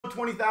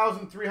episode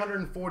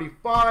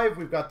 20,345.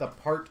 We've got the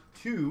part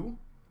 2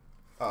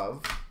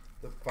 of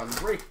the fun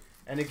break.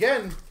 And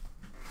again,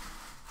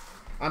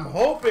 I'm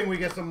hoping we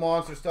get some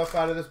monster stuff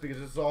out of this because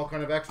this is all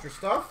kind of extra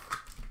stuff.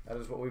 That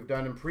is what we've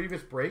done in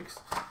previous breaks.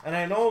 And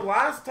I know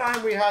last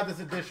time we had this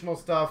additional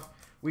stuff,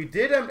 we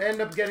did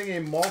end up getting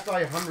a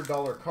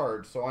multi-$100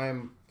 card. So I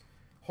am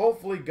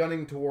hopefully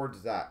gunning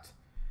towards that.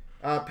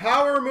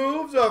 Power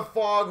moves of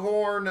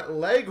Foghorn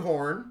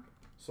Leghorn.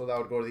 So that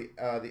would go to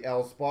the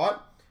L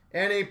spot.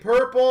 And a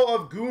purple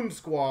of Goon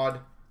Squad.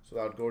 So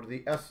that would go to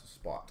the S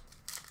spot.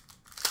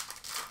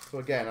 So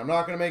again, I'm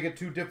not going to make it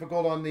too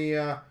difficult on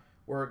the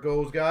where it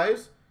goes,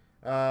 guys.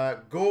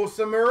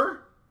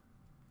 Gossamer.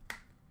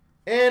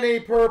 And a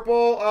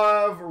purple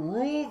of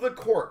Rule the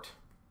Court.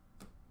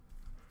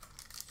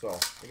 So,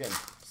 again,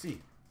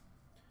 C.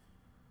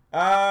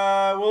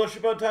 Will it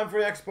ship out time for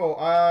the expo?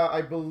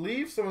 I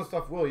believe some of the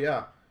stuff will,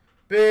 yeah.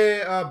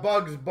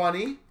 Bugs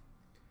Bunny.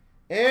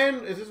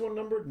 And, is this one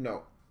numbered?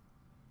 No.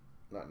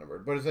 Not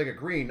numbered, but it's like a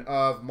green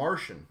of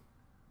Martian.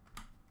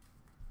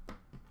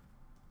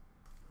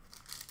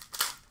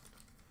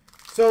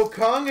 So,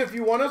 Kung, if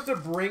you want us to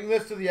bring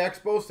this to the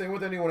expo, same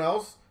with anyone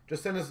else,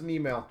 just send us an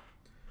email.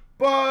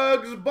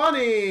 Bugs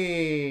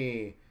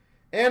Bunny.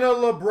 And a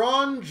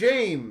LeBron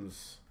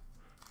James.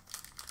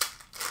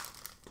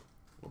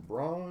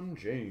 LeBron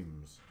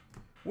James.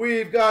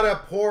 We've got a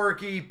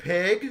Porky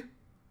Pig.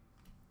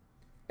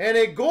 And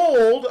a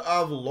gold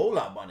of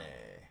Lola Bunny.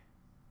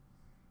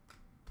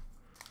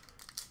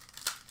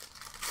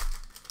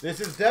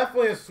 This is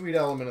definitely a sweet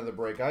element of the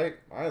break. I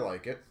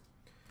like it.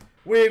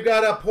 We've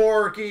got a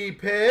Porky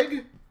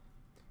Pig.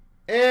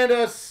 And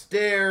a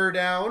Stare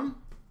Down.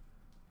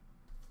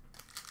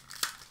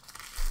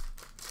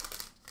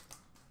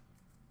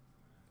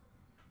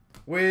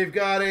 We've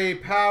got a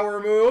Power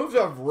Moves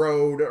of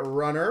Road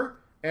Runner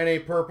and a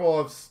purple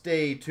of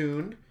Stay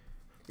Tuned.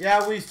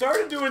 Yeah, we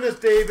started doing this,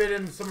 David,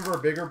 in some of our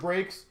bigger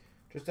breaks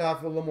just to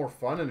have a little more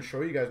fun and show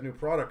you guys new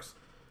products.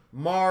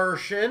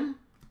 Martian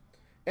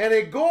and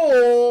a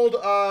gold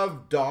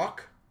of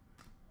Doc.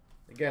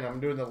 Again,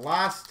 I'm doing the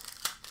last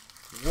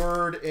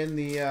word in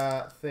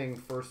the thing,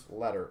 first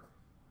letter.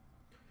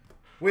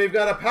 We've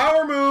got a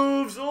Power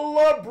Moves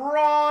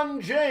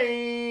LeBron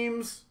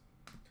James.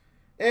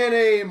 And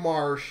a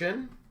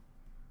Martian.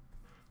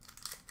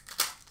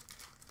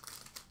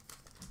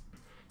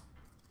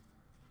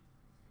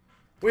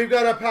 We've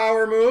got a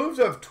Power Moves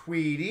of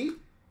Tweety.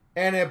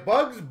 And a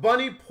Bugs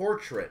Bunny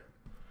portrait.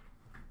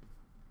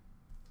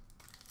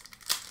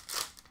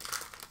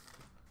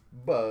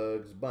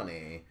 Bugs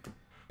Bunny.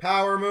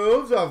 Power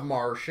Moves of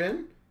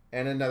Martian.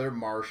 And another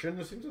Martian.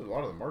 This seems to be a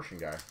lot of the Martian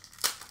guy.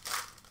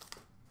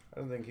 I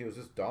don't think he was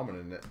this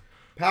dominant in it.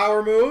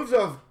 Power Moves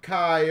of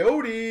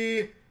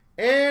Coyote.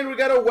 And we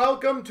got a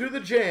Welcome to the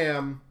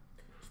Jam.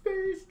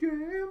 Space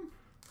Jam.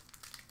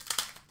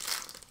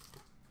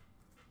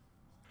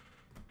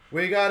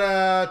 We got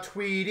a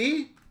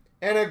Tweety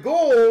and a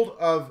gold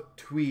of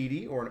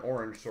Tweety, or an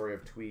orange, sorry,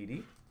 of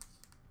Tweety.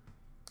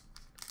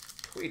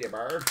 Tweety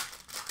bird.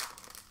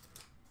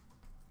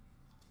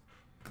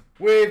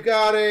 We've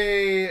got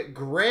a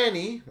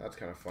Granny. That's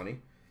kind of funny.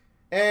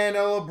 And a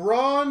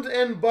LeBron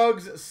and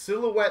Bugs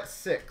Silhouette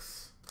 6.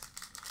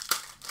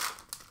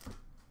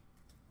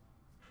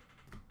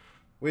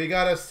 We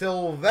got a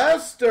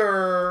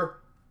Sylvester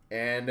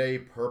and a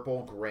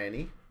purple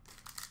Granny.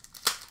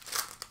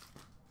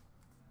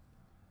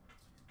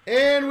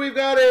 And we've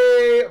got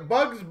a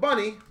Bugs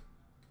Bunny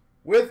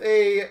with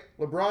a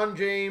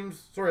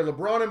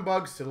LeBron and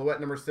Bugs Silhouette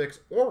number 6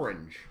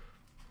 orange.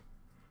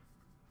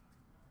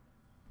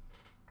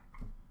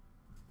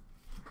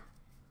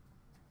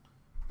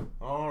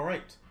 All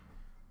right.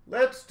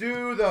 Let's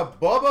do the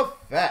Boba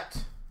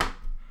Fett.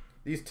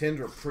 These tins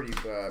are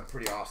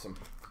pretty awesome.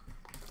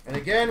 And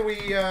again, we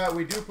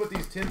do put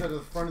these tins at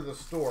the front of the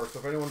store, so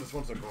if anyone just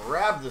wants to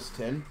grab this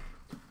tin,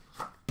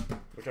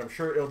 which I'm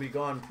sure it'll be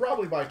gone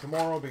probably by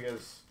tomorrow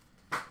because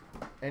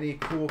any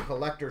cool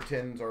collector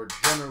tins are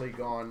generally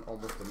gone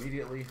almost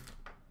immediately.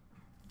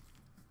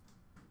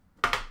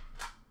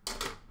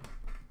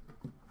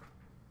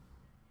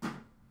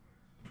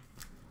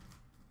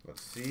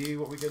 Let's see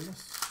what we get in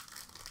this.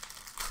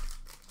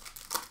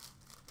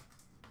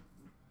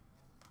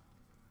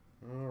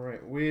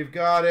 Alright, we've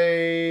got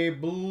a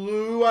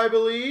blue, I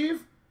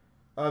believe,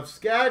 of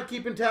Scad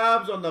keeping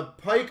tabs on the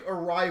Pike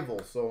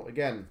Arrival. So,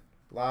 again,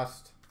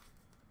 last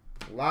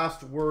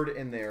word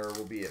in there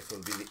will be it. So,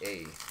 it'll be the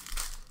A.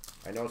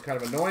 I know it's kind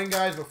of annoying,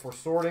 guys, but for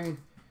sorting,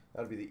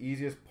 that would be the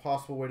easiest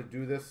possible way to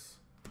do this.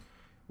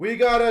 We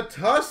got a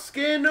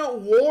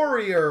Tusken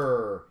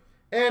Warrior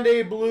and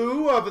a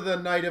blue of the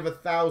Knight of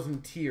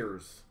 1,000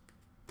 Tears.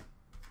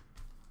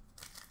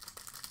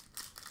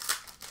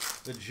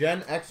 The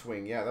Gen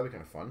X-Wing. Yeah, that'd be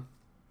kind of fun.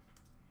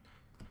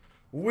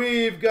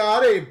 We've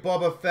got a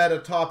Boba Fett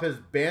atop his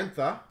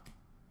Bantha.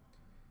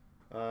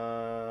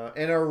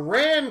 And a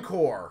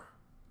Rancor.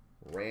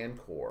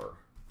 Rancor.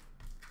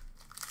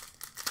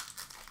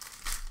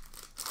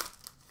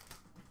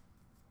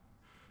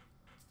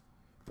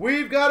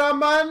 We've got a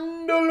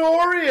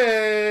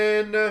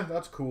Mandalorian.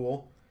 That's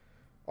cool.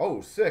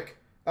 Oh, sick.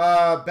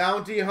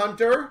 Bounty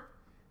Hunter.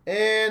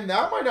 And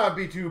that might not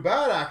be too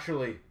bad,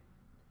 actually.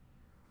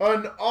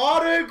 An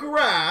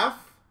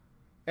autograph.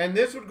 And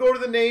this would go to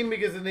the name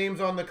because the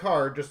name's on the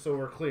card, just so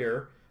we're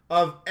clear.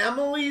 Of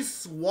Emily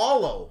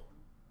Swallow.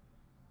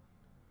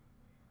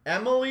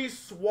 Emily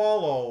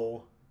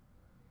Swallow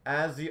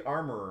as the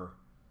Armorer.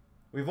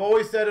 We've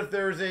always said if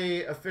there's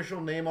a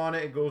official name on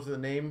it, it goes to the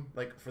name,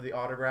 like for the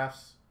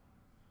autographs.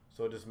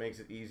 So it just makes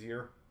it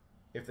easier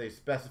if they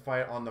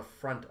specify it on the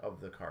front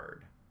of the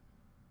card.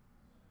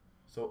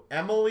 So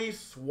Emily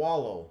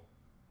Swallow.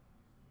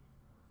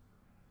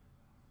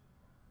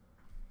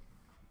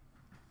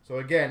 So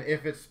again,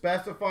 if it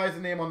specifies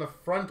the name on the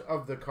front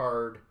of the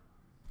card,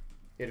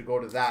 it'll go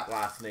to that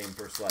last name,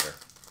 first letter.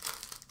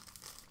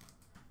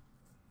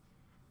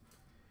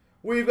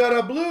 We've got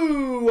a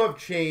blue of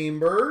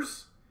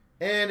Chambers.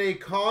 And a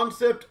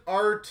concept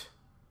art.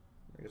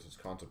 I guess it's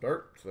concept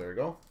art, so there you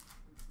go.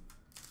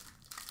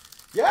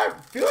 Yeah, I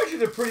feel like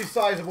she's a pretty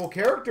sizable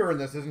character in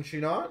this, isn't she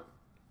not?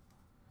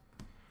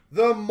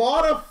 The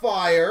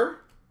Modifier.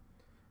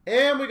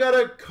 And we got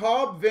a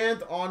Cobb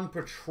Vanth on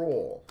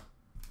patrol.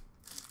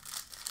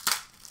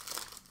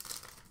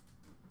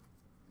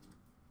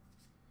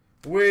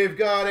 We've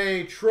got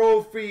a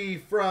trophy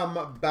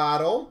from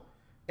Battle.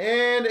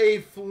 And a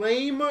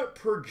Flame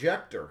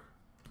Projector.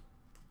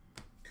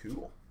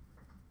 Cool.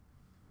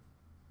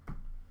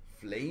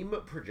 Flame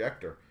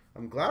Projector.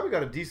 I'm glad we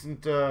got a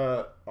decent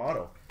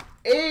auto.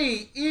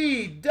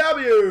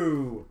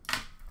 AEW.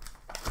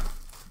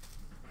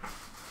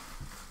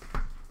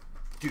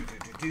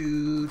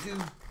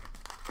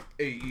 AEW.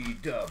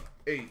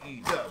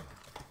 AEW.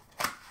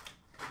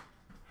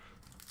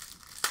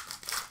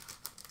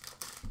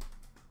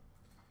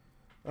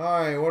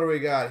 Alright, what do we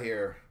got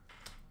here?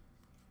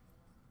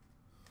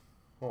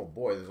 Oh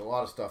boy, there's a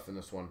lot of stuff in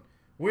this one.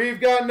 We've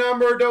got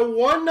number to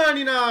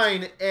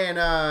 199,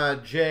 Anna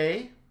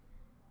J.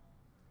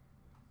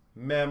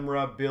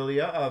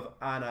 Memorabilia of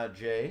Anna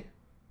J.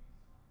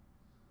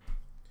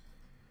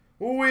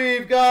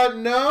 We've got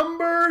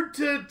number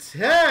to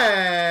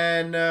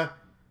 10,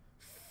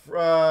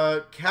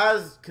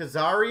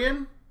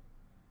 Kazarian.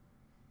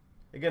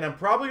 Again, I'm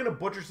probably going to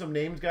butcher some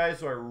names, guys,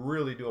 so I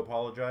really do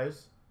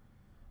apologize.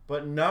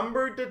 But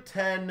number to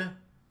 10,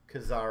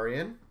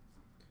 Kazarian.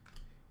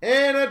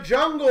 And a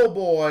Jungle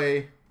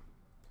Boy.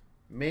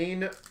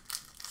 Main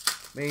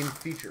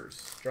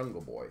features. Jungle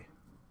Boy.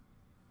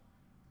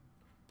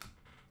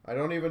 I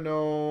don't even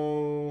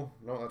know.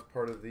 No, that's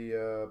part of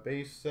the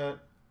base set.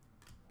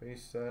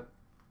 Base set.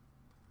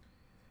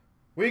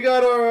 We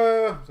got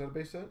our... is that a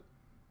base set?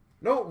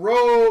 No,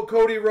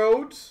 Cody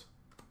Rhodes.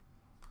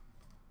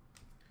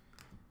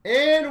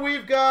 And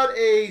we've got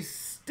a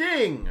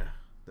Sting.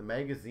 The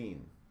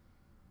magazine.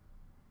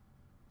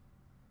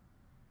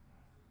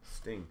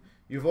 Sting.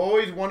 You've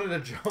always wanted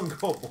a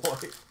Jungle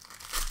Boy.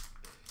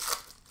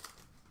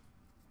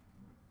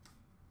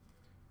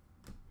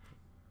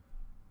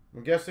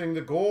 I'm guessing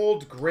the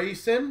gold,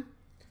 Grayson.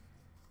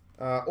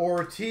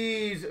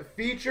 Ortiz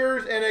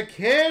features and a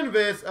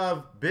canvas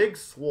of Big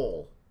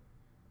Swole.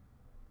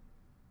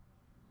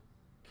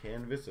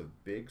 Canvas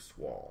of Big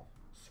Swole.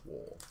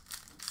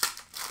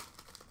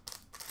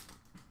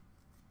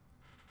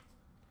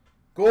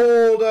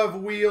 Gold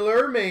of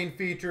Wheeler. Main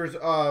features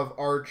of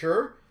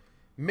Archer.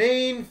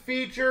 Main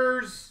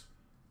features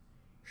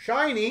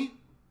shiny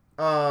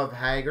of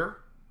Hager.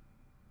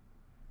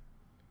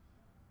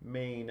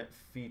 Main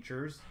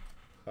features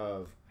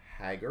of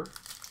Hager.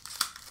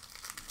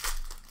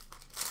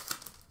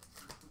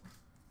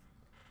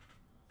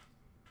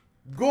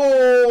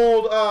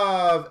 Gold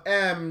of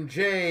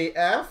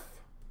MJF.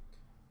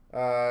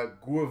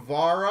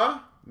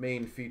 Guevara.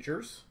 Main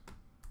features.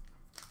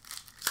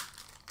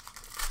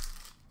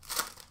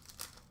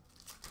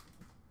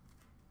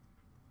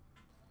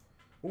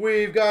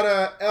 We've got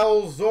a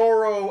El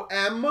Zorro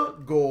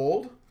M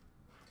Gold.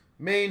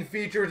 Main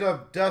features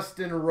of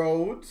Dustin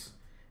Rhodes.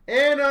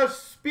 And a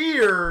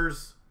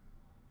Spears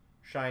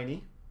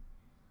shiny.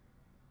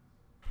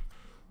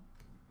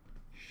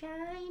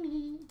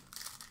 Shiny.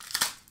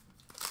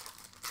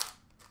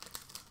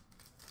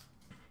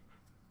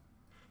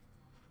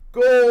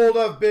 Gold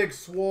of Big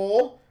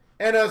Swole.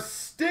 And a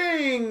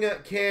Sting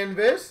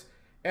canvas.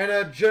 And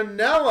a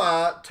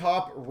Janela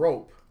top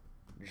rope.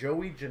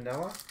 Joey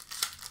Janela.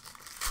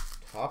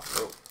 Top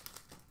rope.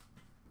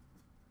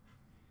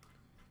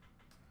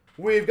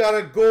 We've got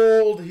a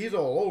gold, he's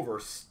all over,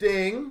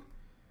 Sting.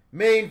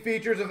 Main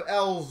features of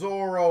El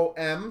Zorro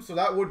M, so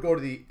that would go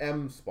to the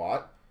M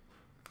spot.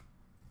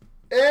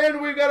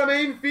 And we've got a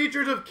main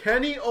features of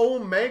Kenny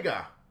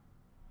Omega.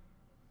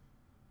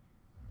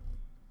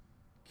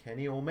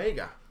 Kenny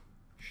Omega.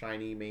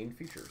 Shiny main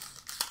features.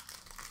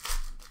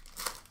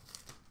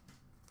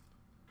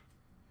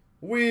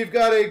 We've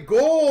got a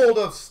gold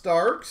of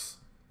Starks.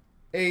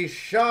 A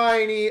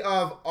shiny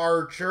of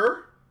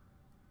Archer.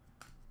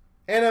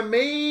 And a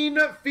main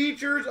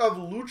features of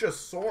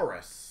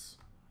Luchasaurus.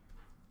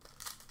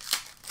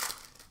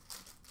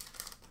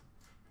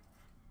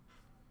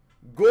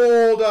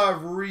 Gold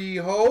of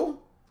Riho.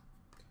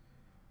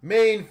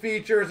 Main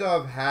features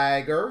of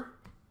Hager.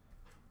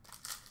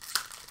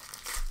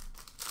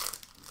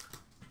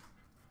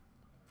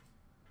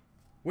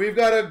 We've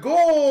got a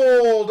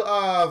gold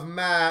of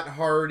Matt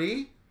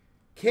Hardy.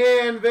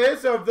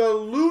 Canvas of the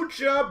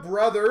Lucha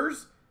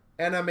Brothers.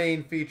 And a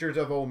main features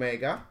of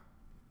Omega.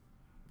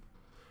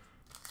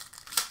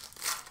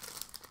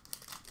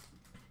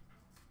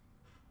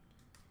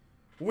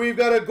 We've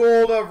got a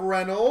gold of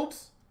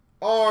Reynolds.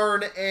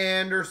 Arn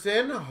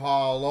Anderson,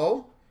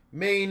 hollow.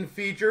 Main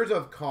features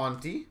of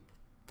Conti.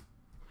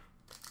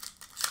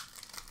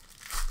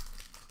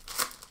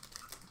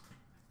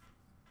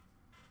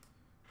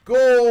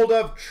 Gold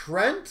of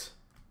Trent.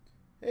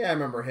 Hey, I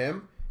remember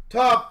him.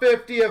 Top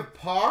 50 of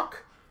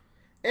Pac.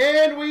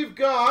 And we've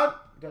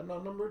got, is that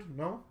not numbered?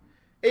 No.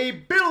 A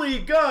Billy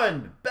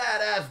Gunn.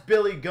 Badass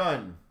Billy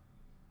Gunn.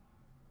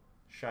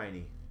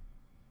 Shiny.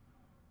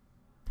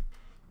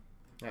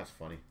 That's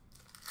funny.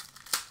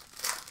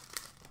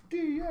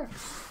 DX.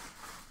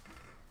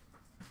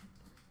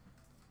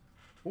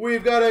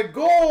 We've got a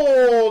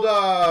gold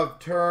of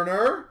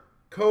Turner.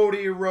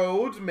 Cody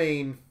Rhodes,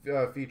 main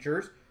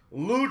features.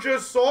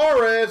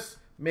 Luchasaurus,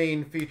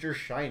 main feature,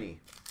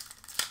 shiny.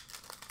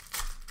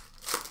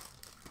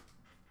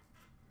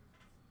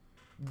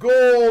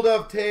 Gold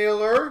of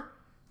Taylor.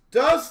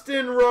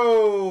 Dustin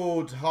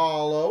Rhodes,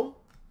 hollow.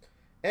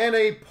 And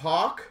a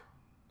Pac.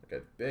 Look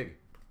at big.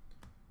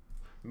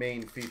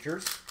 Main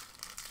features.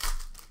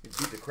 You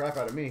beat the crap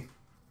out of me.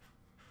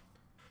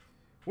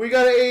 We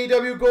got an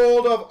AEW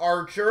gold of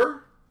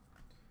Archer.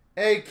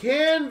 A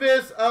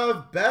canvas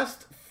of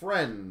Best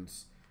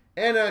Friends.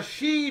 And a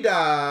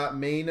Shida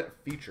main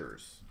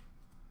features.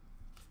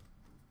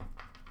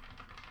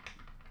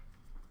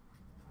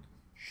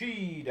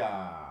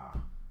 Shida.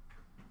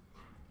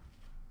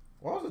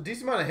 Well, it was a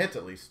decent amount of hits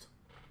at least.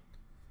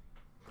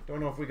 Don't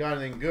know if we got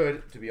anything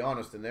good, to be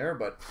honest, in there,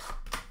 but...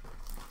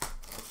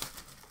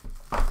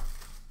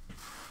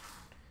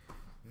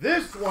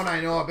 This one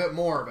I know a bit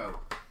more about.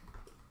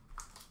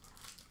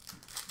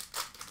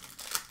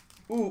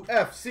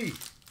 UFC.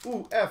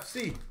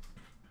 UFC.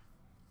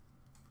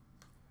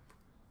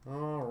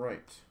 All right.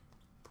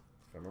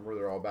 If I remember,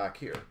 they're all back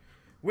here.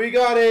 We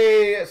got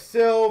a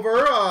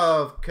silver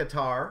of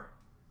Qatar.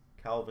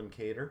 Calvin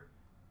Cater.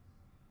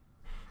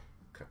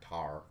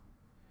 Qatar.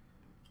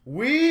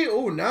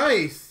 Oh,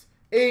 nice.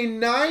 A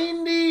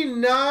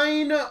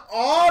 99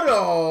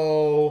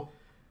 auto.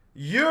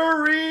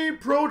 Yuri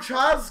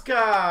Prochazka.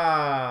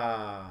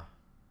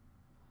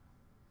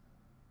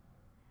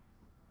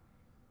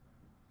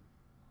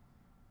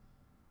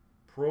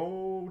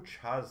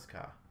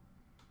 Prochazka.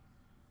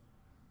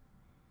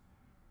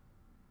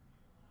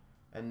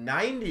 A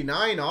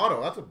 99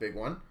 auto. That's a big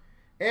one.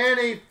 And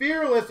a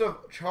Fearless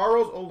of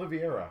Charles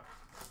Oliveira.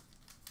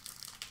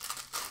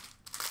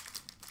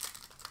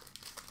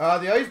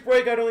 The ice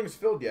break I don't think is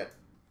filled yet.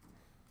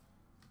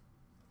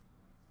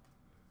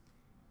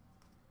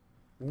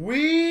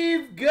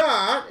 We've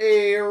got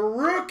a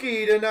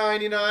rookie to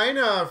 99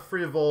 of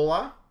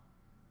Frivola.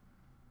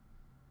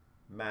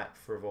 Matt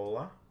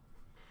Frivola.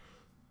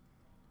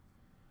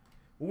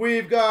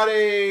 We've got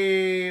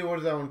a, what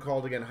is that one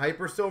called again?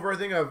 Hyper Silver, I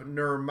think, of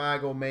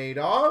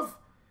Nurmagomedov.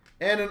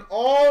 And an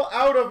all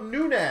out of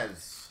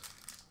Nunez.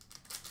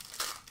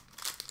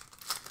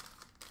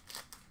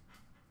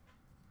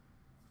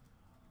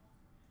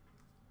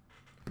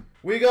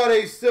 We got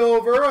a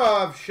silver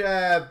of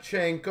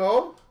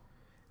Shevchenko.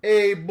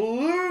 A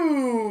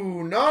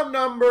blue, not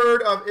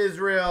numbered, of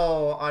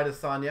Israel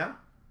Adesanya.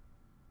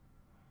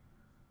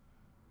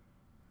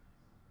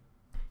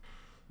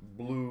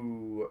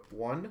 Blue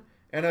one.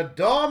 And a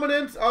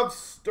dominance of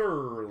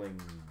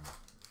Sterling.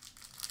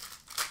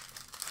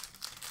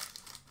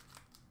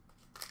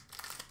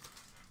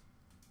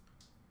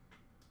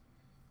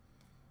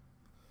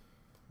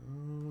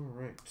 All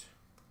right.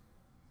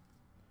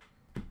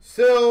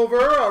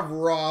 Silver of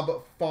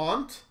Rob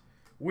Font.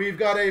 We've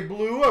got a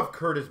blue of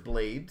Curtis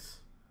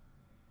Blades.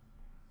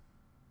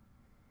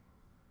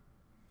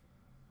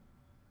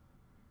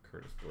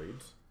 Curtis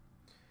Blades.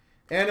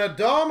 And a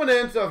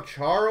dominance of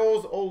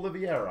Charles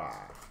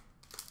Oliveira.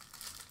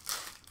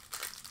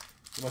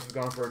 He must have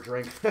gone for a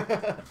drink.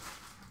 I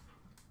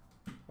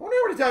wonder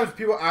how many times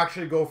people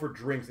actually go for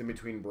drinks in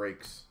between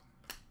breaks.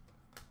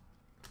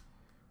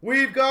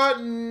 We've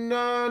got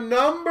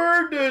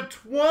numbered to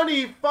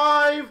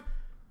 25,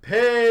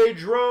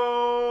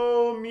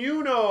 Pedro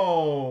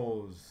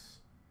Munoz.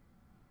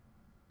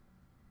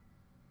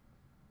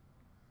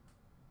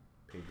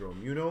 Pedro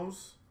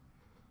Munoz.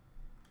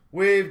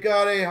 We've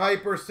got a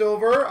Hyper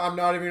Silver. I'm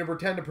not even going to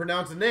pretend to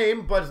pronounce the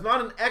name, but it's not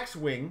an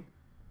X-Wing.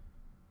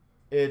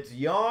 It's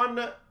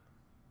Jan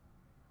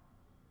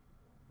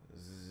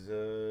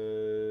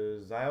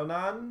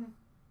Zionan.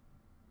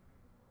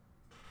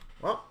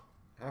 Well,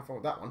 have fun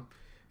with that one.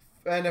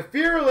 And a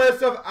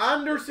Fearless of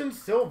Anderson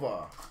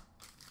Silva.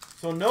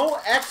 So no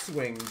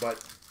X-Wing,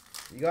 but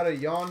you got a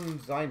Jan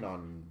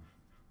Zion.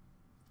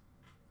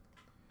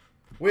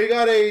 We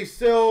got a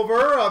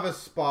silver of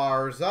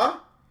Esparza.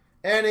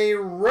 And a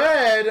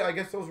red, I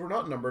guess those were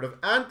not numbered, of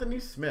Anthony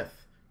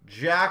Smith.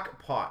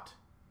 Jackpot.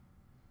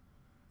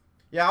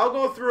 Yeah, I'll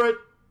go through it.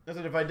 I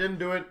said if I didn't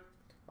do it,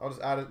 I'll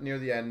just add it near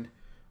the end.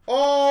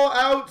 All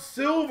out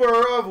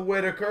silver of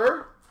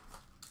Whitaker.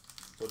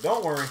 So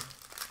don't worry.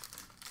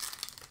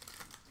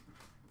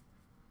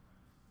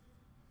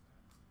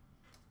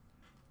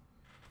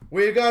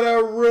 We've got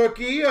a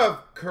rookie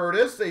of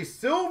Curtis, a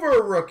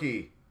silver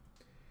rookie.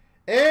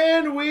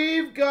 And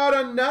we've got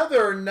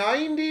another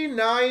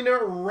 99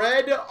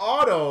 red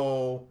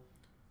auto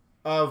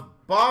of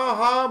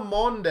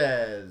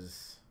Bahamondes.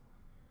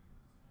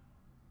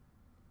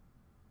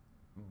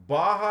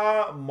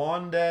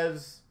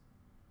 Bahamondes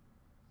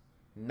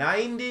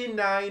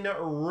 99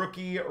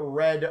 rookie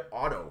red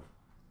auto.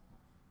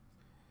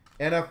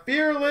 And a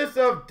fearless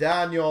of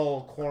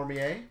Daniel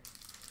Cormier.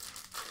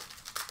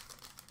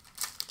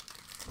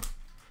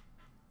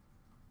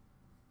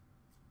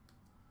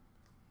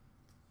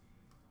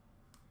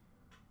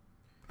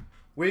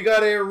 We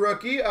got a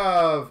rookie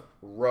of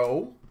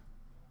Rowe.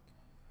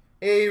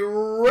 A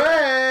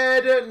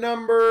red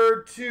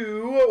number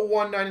 2,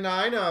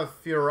 199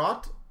 of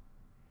Firot.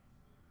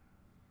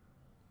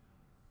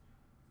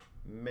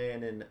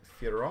 Manin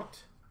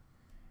Firot.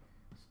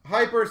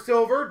 Hyper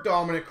Silver,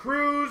 Dominic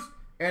Cruz.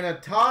 And a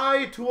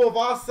Tai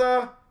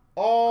Tuivasa,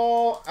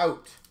 all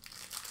out.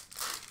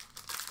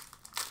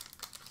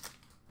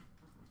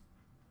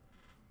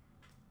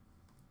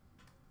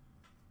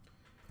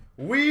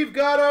 We've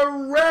got a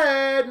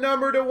red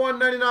number to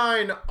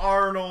 199,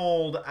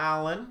 Arnold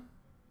Allen.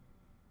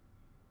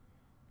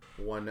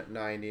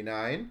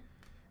 199.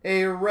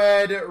 A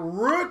red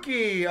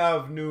rookie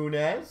of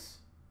Nunes.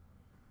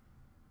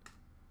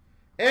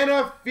 And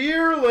a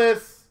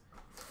fearless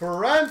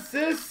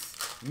Francis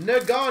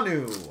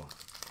Ngannou.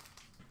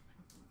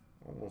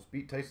 Almost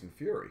beat Tyson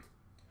Fury.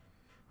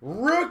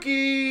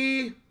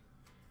 Rookie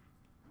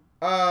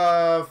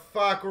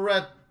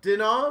Fakhretdinov.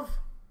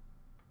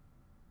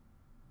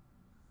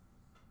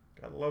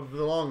 Gotta love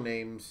the long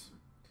names.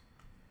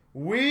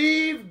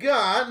 We've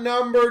got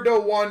number to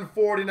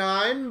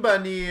 149,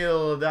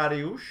 Beneil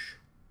Dariush.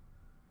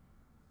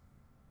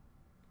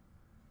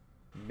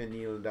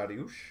 Beneil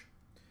Dariush.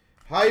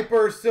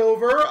 Hyper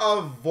Silver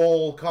of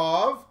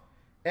Volkov.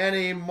 And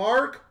a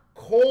Mark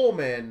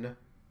Coleman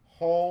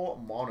Hall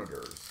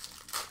Monitors.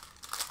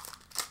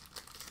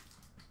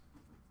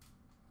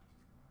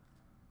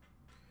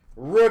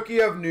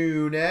 Rookie of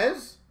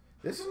Nunes.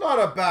 This is not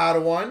a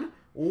bad one.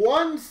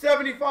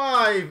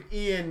 175,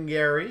 Ian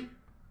Gary.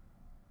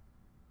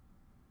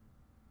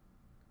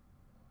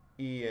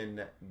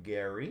 Ian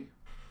Gary.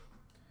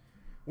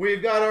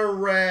 We've got a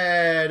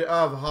red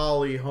of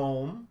Holly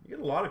Holm. You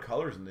get a lot of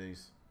colors in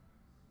these.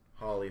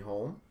 Holly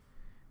Holm.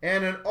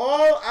 And an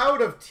all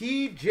out of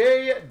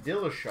TJ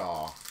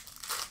Dillashaw.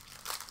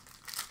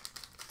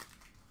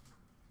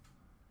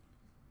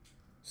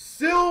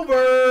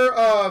 Silver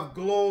of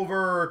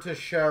Glover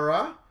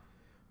Teixeira.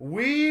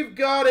 We've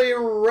got a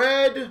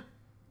red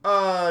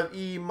of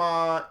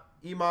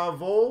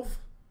Imavov.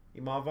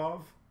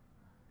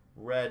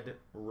 Red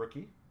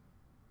rookie.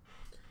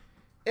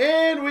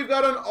 And we've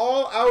got an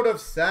all out of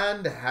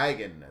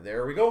Sandhagen.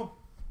 There we go.